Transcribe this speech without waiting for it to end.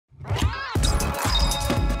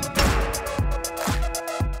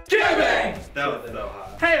That was so hot.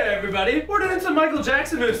 Hey everybody, we're doing some Michael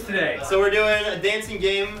Jackson moves today. So we're doing a dancing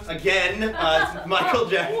game again. It's Michael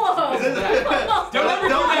Jackson. Whoa. Don't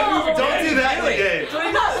do that in the game. That's what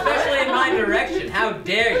he does, especially in my direction. How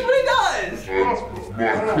dare you? That's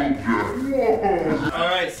what he does.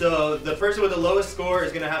 Alright, so the person with the lowest score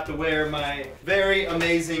is gonna have to wear my very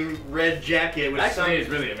amazing red jacket, which Actually, it's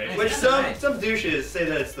really amazing. Which some douches say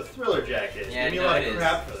that it's the Thriller jacket. Yeah, Give me a lot of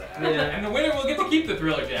crap for that. Yeah. And the winner will get to keep the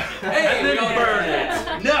Thriller jacket. Hey, and then burn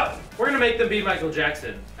it. No! We're gonna make them be Michael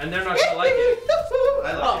Jackson, and they're not gonna like it.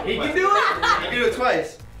 I like it. He can do it. I can do it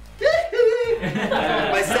twice.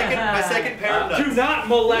 my second pair of nuts. Do not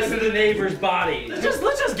molest the neighbor's body. Let's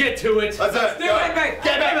just get to it. Let's do it.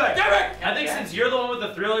 Get back! I think since you're the one with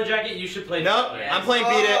the Thriller jacket, you should play. No, Yes. I'm playing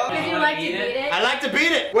Beat It. Would you like to beat it? I like to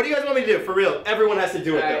beat it. What do you guys want me to do? For real, everyone has to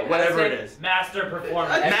do it though, Alright, whatever that's it it. is. Master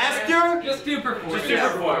performance. Master? Just do performance. Just do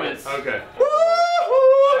performance. Okay.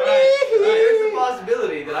 There's a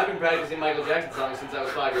possibility that I've been practicing Michael Jackson songs since I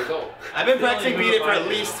was 5 years old. I've been practicing Beat It for at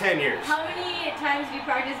least 10 years. How many times do you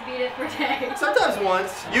practice beat it per day? Sometimes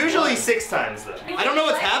once. Usually 6 times though. I don't know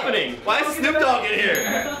what's happening. Why is Snoop Dogg in here?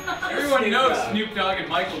 Everyone knows Snoop Dogg and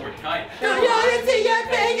Michael were tight.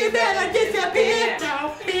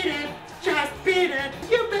 Just beat it.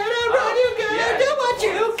 You better run, you gotta do what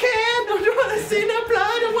you can. Don't you wanna see the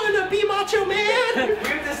blood? Don't wanna be macho man. We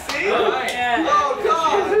have to sing? Alright. Yeah. Oh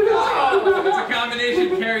God! It's a combination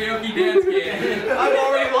karaoke dance game. I've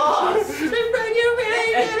already lost. Run you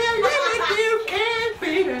can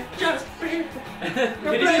beat it. Just beat it. Play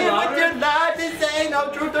with your life, this ain't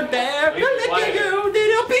no truth or dare. They'll look at you, then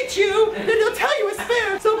they'll beat you, then they'll tell you it's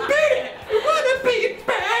fair. So beat it. You wanna be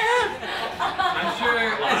bad. I'm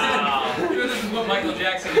sure this is what Michael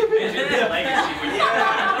Jackson envisioned his legacy would be.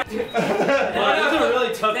 Well, that's a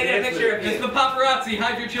really tough Take a dance picture move. of It's the paparazzi,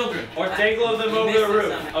 hide your children. Or dangle them over missed the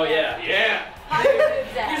roof. something. Oh yeah. Yeah. How your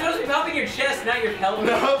boobs You're at? supposed to be popping your chest, not your pelvis.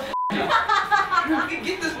 No. You can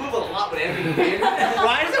get this move a lot with Anthony Davis.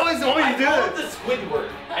 Why does it always want me to do I call it it? the Squidward.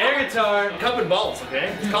 Air guitar. Cup and balls,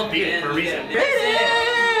 okay? It's called Beat It for a reason. Beat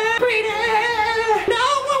it. Beat it! No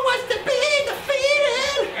one wants to be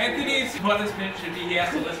defeated! Anthony's punishment should be he has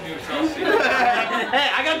to listen to himself sing. Hey,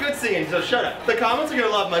 I got good singing, so shut up. The comments are gonna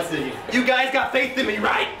love my singing. You guys got faith in me,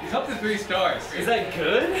 right? He's up to 3 stars. Is that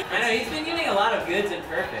good? I know, he's been giving a lot of goods and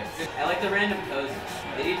perfects. I like the random poses.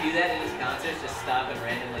 Did he do that in his concerts? Just stop and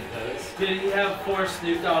randomly pose? Did he have 4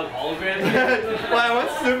 Snoop Dogg holograms? Why,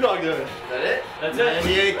 what's Snoop Dogg doing? Is that it? That's it.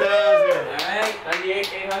 98,000. Alright.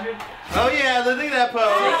 98,800? Oh yeah, look at that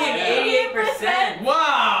pose. Making 88%.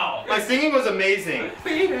 Wow! My singing was amazing.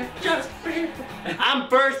 Beat it, just beat it. I'm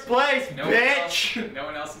first place, bitch. No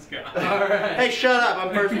one else is gone. Alright. Hey, shut up,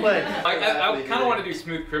 I'm first place. I kind of want to do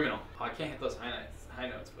Smooth Criminal. Oh, I can't hit those high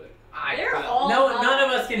notes, but They're all None of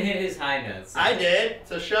us can hit his high notes. I did,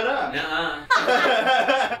 so shut up. Nuh-uh.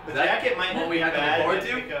 The jacket might What not we be have to bad. look It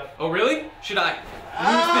forward might pick up. Oh really? Should I?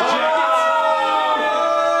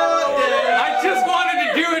 Oh, I just wanted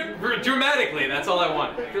to do it dramatically. That's all I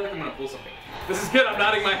want. I feel like I'm gonna pull something. This is good. I'm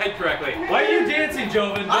nodding my head correctly. Why are you dancing,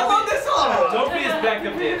 Joven? I love this song! Don't be his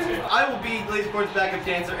backup dancer. I will be Lazyboard's backup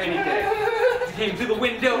dancer any day. Came to the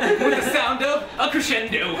window with the sound of a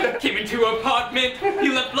crescendo. Came into her apartment. He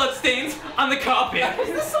left bloodstains on the carpet. Is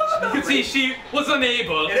this song You about could see she was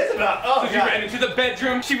unable. It is about, oh So she ran into the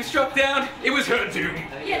bedroom. She was struck down. It was her doom.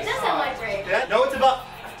 Yeah, it does sound like Drake. No, it's about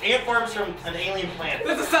ant farms from an alien planet.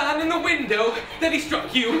 There's a sign in the window that he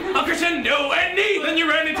struck you. A crescendo, Andy. Then you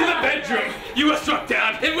ran into the bedroom. You were struck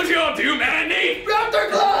down. It was your doom, Andy. Raptor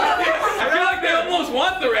Claus! I feel like they almost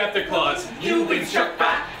want the Raptor Claws. You've been struck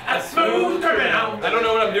by a smooth criminal. I don't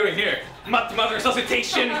know what I'm doing here. Mother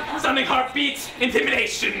resuscitation, sounding heartbeats,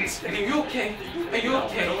 intimidations. Are you okay? Are you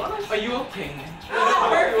okay? Are you okay?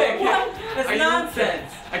 Perfect. That's Are you-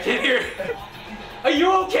 nonsense. I can't hear. Are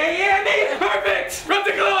you okay, Andy? Perfect!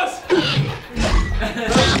 Raptor Claws!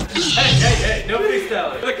 Hey, no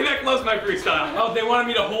freestyling. The Connect loves my freestyle. Oh, they wanted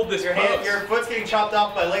me to hold this Your foot's getting chopped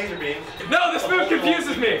off by laser beams. No, this move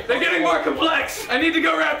confuses me. They're getting more complex. I need to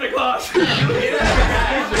go Raptor Claws. The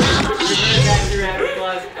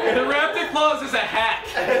Raptor Claws is a hack.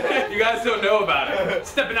 You guys don't know about it.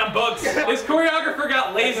 Stepping on bugs. His choreographer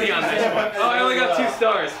got lazy on this one. Oh, I only got 2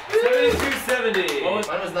 stars. 7270.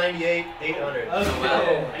 Mine was 98,800.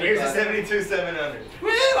 Okay. And here's a 72,700. Woo!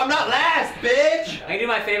 I'm not last, bitch! I can do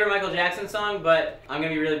my favorite Michael Jackson song, but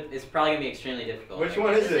it's probably gonna be extremely difficult. Which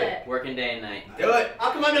one is it? Working Day and Night. Do it!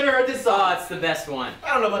 How come I've never heard this Oh, song? it's the best one.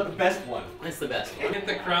 I don't know about the best one. It's the best one. Hit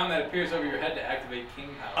the crown that appears over your head to activate King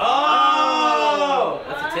Power. Oh!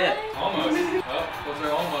 That's a tip. Almost. Oh, Those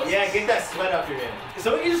are almost. Yeah, get that sweat off your hand.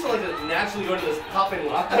 So you just like to naturally go to this popping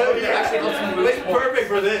lock. Oh, It actually helps you move. It's perfect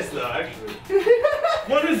for this, though, actually.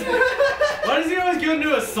 Why does he always go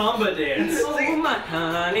into a samba dance? Oh my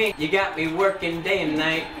honey, you got me working day and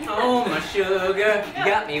night. Oh my sugar, you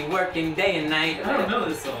got me working day and night. I don't know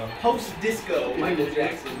this song. Post-disco Michael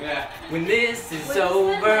Jackson. Yeah. When this is Was this when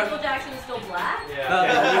over, Michael Jackson was still black? you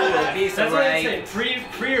will be so That's what I right. say.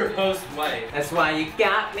 Pre or post white. That's why you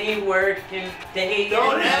got me working day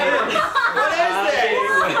Don't and ever. night. What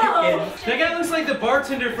is this? That guy looks like the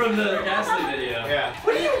bartender from the Ghastly video. Yeah.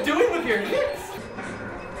 What are you doing with your hips?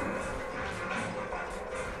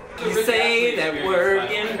 You say that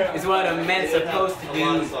working is what a man's supposed to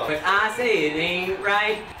do, but I say it ain't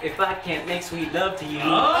right if I can't make sweet love to you.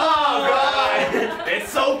 Oh, God.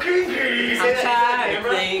 It's so kinky. I'm tired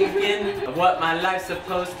of thinking of what my life's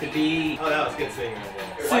supposed to be. Oh, that was good singing right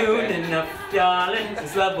there. Soon enough, darling,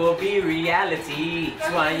 this love will be reality.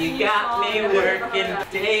 That's why you got me working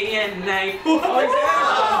day and night.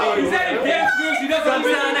 He's adding dance moves. He doesn't From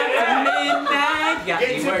sun up to midnight, got Get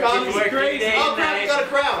me two working, copies. working Crazy. day Oh, and crap, you night. got a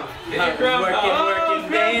crown.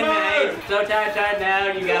 Working day and night. So tired now,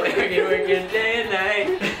 you got me working day and night.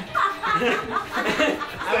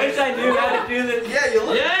 I wish I knew how to do this. Yeah, you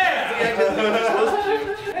look. Yeah! Exactly what you're supposed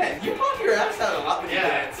to do. Man, you pop your ass out a lot when you Yeah.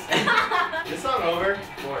 dance. This song over?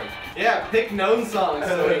 Boring. Yeah, pick known songs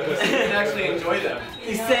so you can actually enjoy them.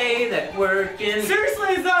 You say that working Seriously,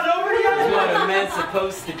 it's not over is yet? what a man's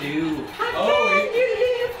supposed to do.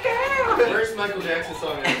 First Michael Jackson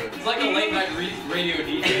song ever. It's like a late night radio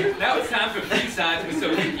DJ. Now it's time for B-sides with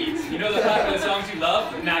Sophie Keats. You know the popular songs you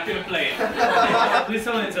love? We're not gonna play them. Please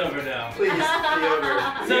tell me it's over now. Please, be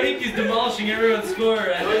over. So he's demolishing everyone's score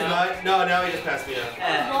right No, he's now. not. No, now he just passed me up.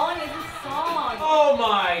 How long is this song? Oh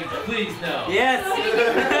my, please no. Yes.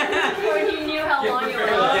 Before you knew how long it You was.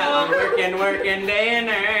 got me working day and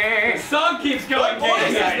The night. song keeps going day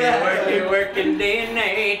and Got night. me working day and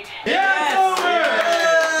night. Yeah, it's over!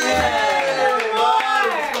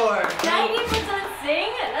 Score. 90%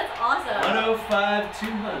 sing? That's awesome. 105,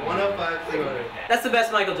 200. 105, 200. That's the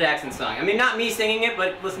best Michael Jackson song. I mean, not me singing it,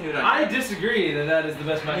 but listen to it on I disagree that that is the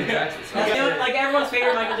best Michael Jackson song. You know, like everyone's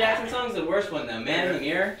favorite Michael Jackson song is the worst one though. Man in the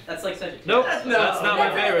Mirror. That's like such a. Nope, that's not my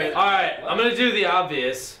favorite. Alright, I'm gonna do the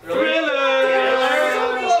obvious. Thriller!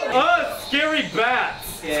 Oh, scary bats!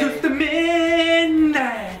 Yeah. Took the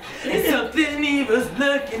midnight, and something evil's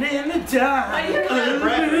looking in the dark. Why do you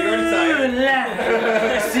have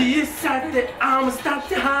Moonlight. See a sight that almost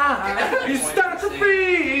stopped your heart. You start to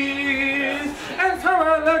freeze, and so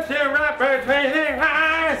I looked at right between their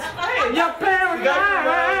eyes. You're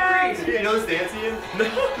paralyzed. You know this dance, Ian?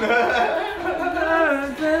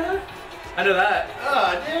 I know that.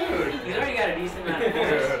 Oh, dude. He's already got a decent amount of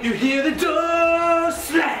voice. You hear the door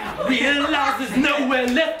slam, realize there's nowhere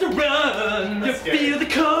left to run. You feel the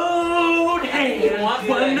cold hand,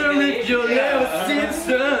 wonder if you'll ever see the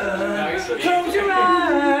sun. Close your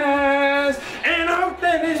eyes and hope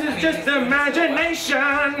that this is just imagination.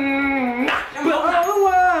 But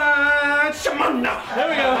otherwise, come on now. There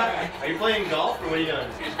we go. Are you playing golf or what are you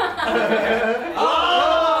doing?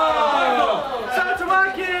 Start to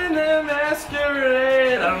walk in the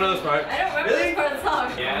masquerade. I don't know this part. I don't remember this part of the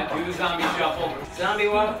song. Yeah, do the zombie shuffle. Zombie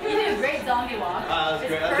walk. You did a great zombie walk. That's It's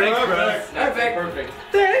great. perfect. Thanks, bro. Perfect. Perfect.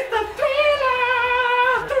 There's the thriller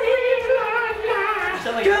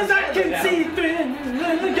night. Cause I can see through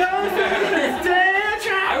the ghost.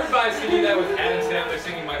 I would buy a CD that was Adam Sandler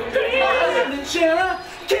singing Michael Jackson. Chiller,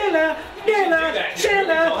 killer, killer,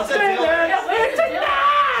 chiller, thriller.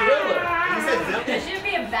 He said zip. There should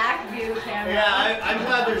be a back view camera. Yeah, I'm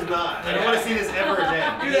glad there's not. I don't want to see this ever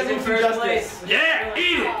again. Dude, that makes First justice. place. Yeah,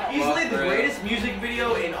 eat it. Easily the greatest music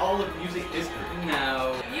video in all of music history.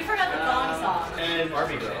 No. You forgot the thong song. And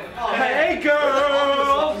Barbie Girl. Hey,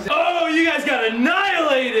 girls. Oh, you guys got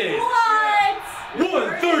annihilated. What?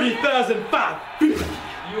 130,005.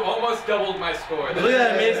 You almost doubled my score. Look at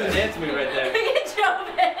that amazing dance move right there. Look at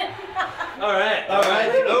Joven. All right. All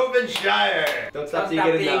right, Ovenshire. Don't Stop stop till you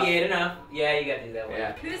get enough. being enough. Yeah, you gotta do that one.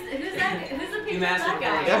 Yeah. Who's that? Who's the picture of mastered that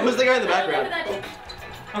guy? Yeah, who's the guy in the I don't know background? who that is.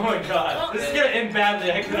 Oh my God. This is gonna end badly.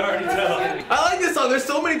 I can already tell. I like this song. There's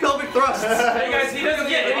so many pelvic thrusts. Hey guys, he doesn't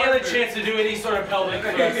get any other chance to do any sort of pelvic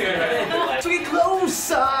thrust. Sweet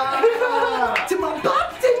closer to my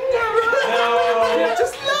body now. No.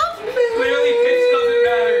 Just love me. Clearly, pitch doesn't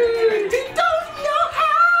matter. You don't know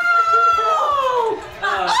how.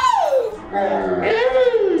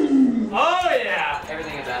 Oh yeah.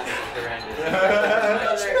 Everything about this is horrendous. At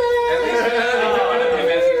least you know one of him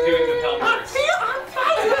as he's doing the pelvic.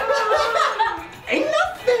 Ain't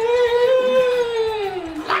nothing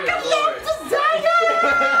like a love desire.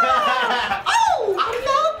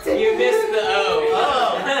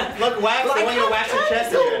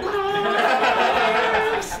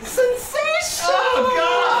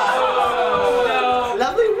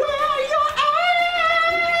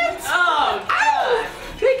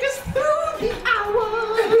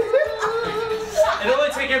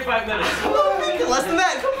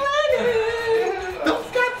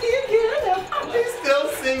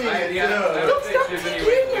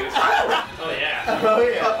 Oh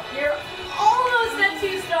yeah. You're almost at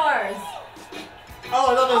 2 stars. Oh,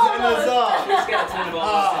 I thought that was the end of the song. Just got a ton of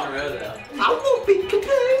almost in a row though. I won't be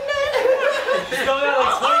complaining. She's going at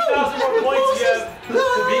like 20,000 more points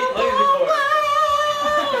to beat Laser Core.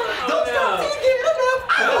 Don't stop till you get enough.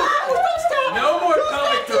 Don't stop. No more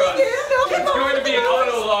comic till you thrust. get enough. It's going to be an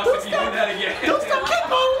auto loss if you do that again. Don't stop, keep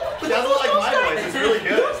on. That's like my voice. It's really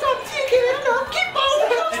good. Don't stop till you get enough. Keep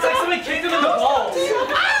on. It's like somebody kicked him in the balls.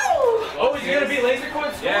 Ow! Oh, is he gonna beat Laser Core?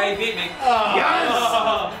 Yeah, he beat me.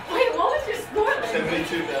 Wait, what was your score?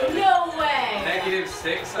 72,000. No way.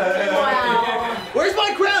 -6. Wow. Where's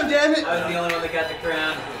my crown, damn it? I was the only one that got the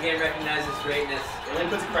crown. You can't recognize his greatness. It only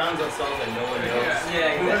puts crowns on songs that no one knows.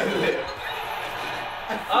 Yeah, exactly.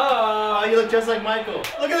 Oh, you look just like Michael.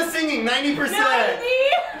 Look at the singing, 90%. 90?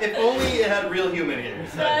 If only it had real human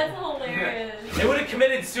ears. That's hilarious. They would have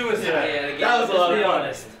committed suicide. Yeah, the game That was a lot of be fun.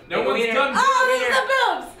 honest. No one's done. Oh, this is the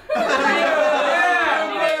boobs.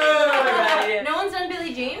 Yeah. No one's done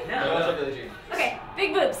Billie Jean? No. Okay,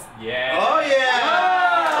 big boobs. Yeah. Oh yeah.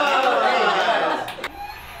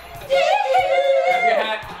 Grab your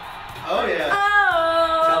hat. Oh yeah. Oh.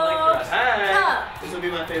 This would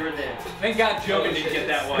be my favorite dance. Thank God Joven didn't get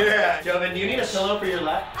that one. Yeah. Joven, do you need a pillow for your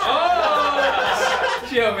lap? Oh!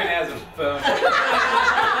 Joven has a phone. Like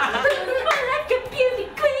a beauty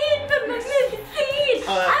queen from a movie scene.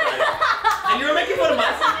 Oh, that's right. And you were making fun of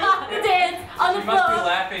my singing? Dance on the She must be floor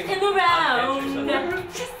laughing in the on round. pitch or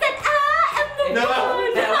She said, I am the No. one.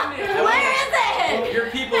 Where is it? Your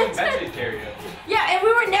people invented karaoke. Yeah, and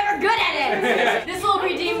we were never good at it. This will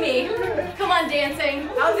redeem me. Come on, dancing.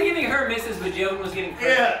 I was giving her misses, but Joven was getting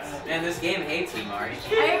credit. Yes. And this game hates you, Mari.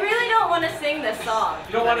 I really don't want to sing this song.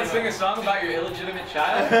 You don't want to sing a song about your illegitimate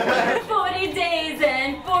child? 40 days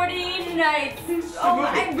and 40 nights. Oh,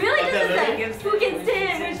 I really Okay, this is Who can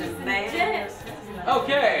stand? Dance.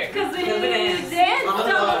 Okay. Cause we dance dance on the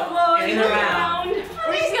floor and and around.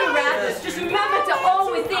 We're just gonna wrap this. Just remember to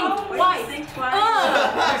always think twice. He's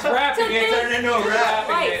rapping it. Turn into a rap.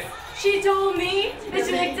 Rapping it. She told me that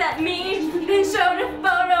she looked at me, then showed a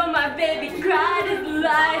photo. My baby cried. His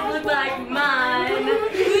eyes look like mine.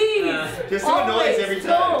 Please, Just do a noise always every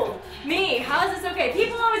time. told me. How is this okay?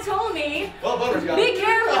 People always told me, Well, Butter's gone. be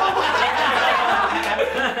careful.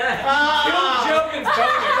 Joven's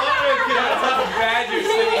That's how bad you're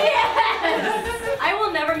singing. Yes. I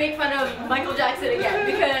will never make fun of Michael Jackson again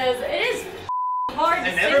because it is hard to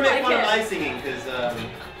And sing never make like fun of him. my singing, because,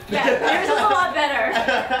 Yeah, yours is a lot better.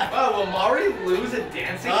 Wow, will Mari lose at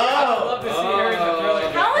dancing? I would love to see her in the thriller.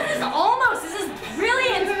 How is this almost? This is really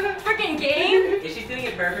a freaking game. Is she doing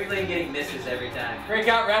it perfectly and getting misses every time? Break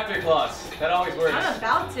out Raptor Claws. That always works. I'm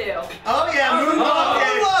about to. Oh yeah,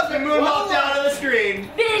 moonwalk, the moonwalk down on the screen.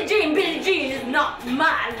 Billie Jean is not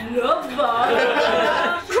my lover.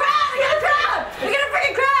 Crowd, we got a crowd. We got a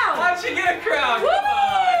freaking crowd. How'd she get a crowd? Woo!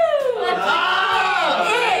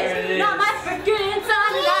 There it It's is. not my freaking son,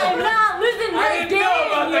 and I'm not losing I this didn't know game.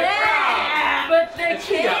 about the Yeah, but the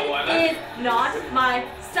She got one, huh? kid is not my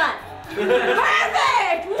son.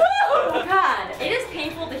 Perfect! Woo! God, it is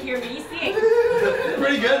painful to hear me sing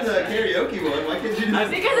Pretty good the karaoke one. Why can't you do that?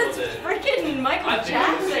 because it's freaking Michael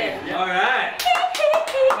Jackson. All right.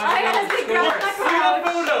 I gotta sit grab my couch.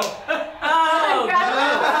 Oh,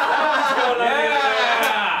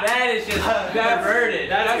 Yeah. that is just perverted.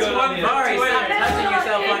 That's good on one the Mari. Stop Twitter. touching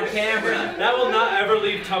yourself on camera. That will not ever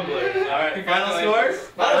leave Tumblr. Alright, final scores?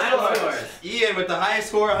 Final scores. Ian with the highest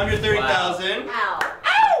score, 130,000.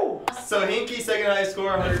 Ow. So Hinky, second highest score,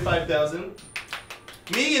 105,000.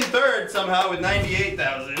 Me in third somehow with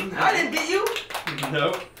 98,000. I didn't beat you.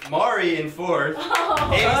 Nope. Mari in fourth,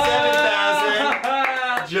 Oh.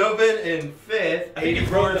 87,000. Joven in fifth,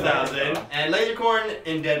 84,000. And Lasercorn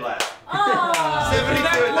in dead last. Oh.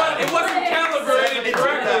 72,000. It wasn't calibrated correctly.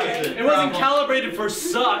 72,000. It wasn't calibrated for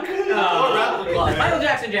suck. Michael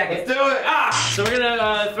Jackson jacket. Let's do it. So we're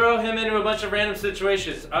gonna throw him into a bunch of random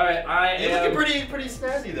situations. All right, You're looking pretty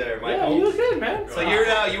snazzy there, Yeah, Michael. you look good, man. So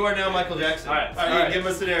you are now Michael Jackson. All right, All right, all right. give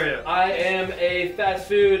him a scenario. I am a fast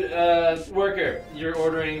food worker. You're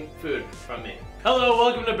ordering food from me. Hello,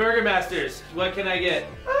 welcome to Burger Masters. What can I get?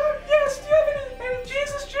 Yes, do you have any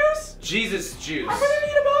Jesus juice? Jesus juice. I'm gonna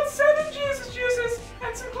need about 7 Jesus juices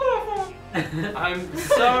and some chloroform. I'm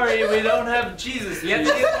sorry, we don't have Jesus You have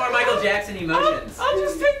juice. to get more Michael Jackson emotions. I'll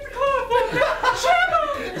just take the chloroform. Sham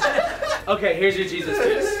Okay, here's your Jesus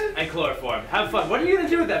juice and chloroform. Have fun. What are you gonna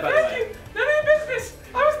do with that, by the Thank way? you. None of your business.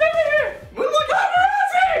 I was never here.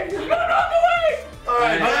 Paparazzi! Moonwalk away!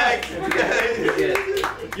 Alright, Mike.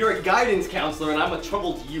 You're a guidance counselor and I'm a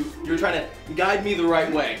troubled youth. You're trying to guide me the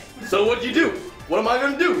right way. So what'd you do? What am I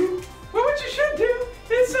gonna do? Well, what you should do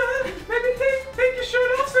is maybe take your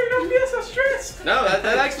No,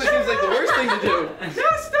 that actually seems like the worst thing to do.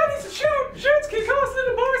 Yeah, studies have shown shirts can cause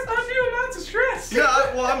little boys undue amounts of stress.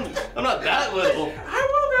 Yeah, well, I'm not that little. How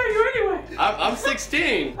old are you anyway? I'm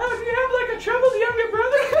 16. Oh, do you have like a troubled younger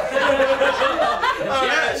brother?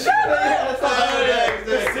 Yeah,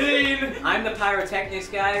 I'm the pyrotechnics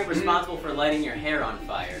guy responsible for lighting your hair on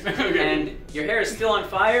fire. And your hair is still on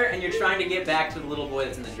fire, and you're trying to get back to the little boy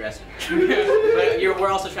that's in the dressing room. But we're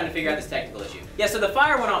also trying to figure out this technical issue. Yeah, so the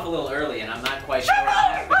fire went off a little early, and I'm not quite sure.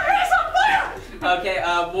 My hair's on fire! Okay,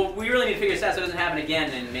 well, we really need to figure this out so it doesn't happen again,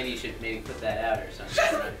 and maybe you should put that out or something.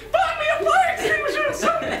 Find me a fire extinguisher or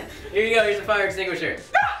something! Here you go, here's a fire extinguisher.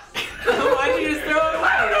 Why'd you just throw it away? I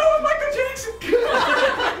don't know, Michael Jackson!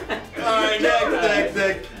 Alright,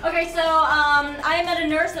 next. Okay, so I met a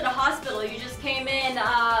nurse at a hospital. You just came in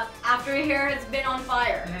after your hair has been on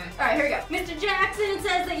fire. Alright, here we go. Mr. Jackson, it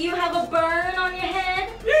says that you have a burn on your head.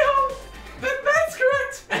 Yeah, that's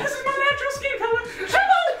correct. This is my natural skin color.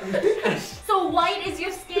 So white is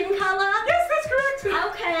your skin color? Yes, that's correct.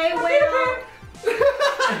 Okay, well,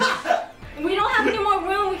 we don't have any more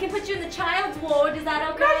room. We can put you in the child's ward. Is that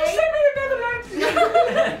okay? No, just send me to Netherlands.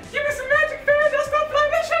 Give me some magic fairy dust, I'll fly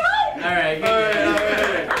that shit out.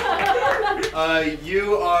 Alright.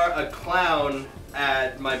 You are a clown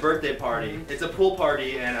at my birthday party. It's a pool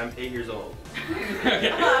party and I'm 8 years old.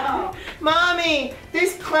 Mommy,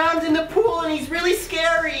 this clown's in the pool and he's really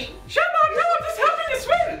scary. Shut up, no, I'm just helping you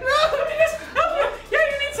swim. Let me just help you. Yeah,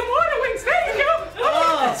 you need some water wings. There you go.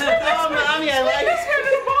 Oh, Mommy, I like This way,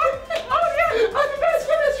 little boy. Oh, yeah, I'm the best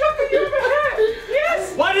swim instructor you ever had. Yes.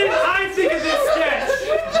 Why didn't I think of this sketch?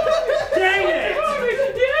 Dang it!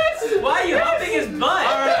 Yes. Why are you humping his butt?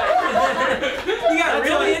 You got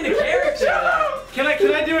really into character. Can I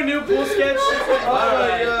do a new pool sketch? Oh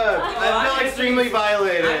my god. I feel extremely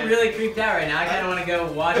violated. I'm really creeped out right now. I kind of want to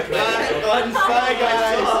go watch it. Bye,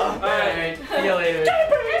 guys. Alright, see you later.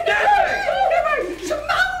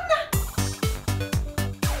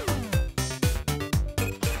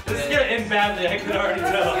 This is gonna end badly, I could already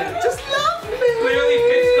tell. Just love me. Clearly